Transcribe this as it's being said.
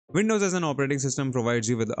Windows as an operating system provides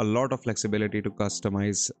you with a lot of flexibility to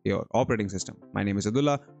customize your operating system. My name is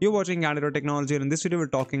Abdullah. You're watching Candid.Technology, and in this video we're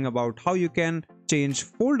talking about how you can change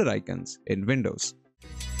folder icons in Windows.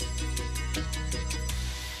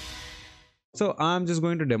 So I'm just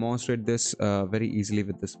going to demonstrate this very easily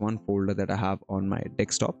with this one folder that I have on my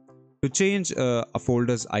desktop. To change a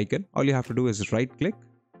folder's icon, all you have to do is right click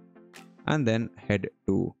and then head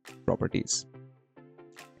to properties.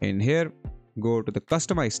 In here, go to the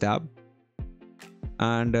customize tab,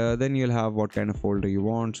 and then you'll have what kind of folder you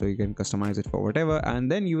want, so you can customize it for whatever,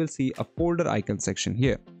 and then you will see a folder icon section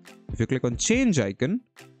here. If you click on change icon,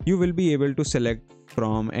 you will be able to select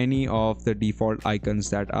from any of the default icons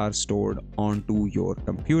that are stored onto your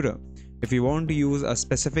computer. If you want to use a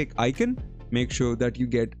specific icon, make sure that you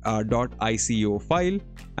get a .ico file,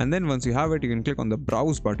 and then once you have it, you can click on the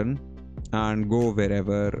browse button and go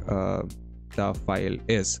wherever the file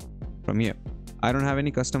is from here. I don't have any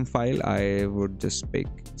custom file. I would just pick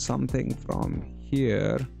something from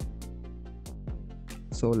here.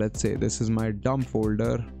 So let's say this is my dump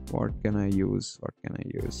folder. What can I use?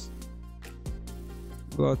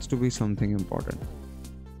 Got to be something important.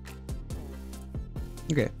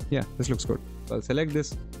 Okay, yeah, this looks good. So I'll select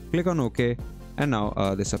this, click on OK, and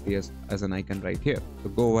now this appears as an icon right here. So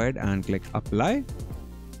go ahead and click apply,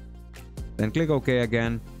 then click OK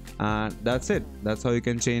again, and that's it. That's how you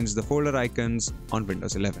can change the folder icons on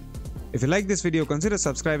Windows 11. If you like this video, consider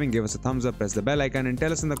subscribing, give us a thumbs up, press the bell icon, and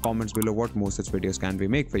tell us in the comments below what more such videos can we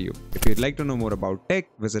make for you. If you'd like to know more about tech,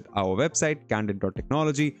 visit our website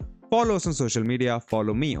Candid.Technology. Follow us on social media,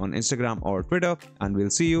 follow me on Instagram or Twitter, and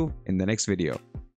we'll see you in the next video.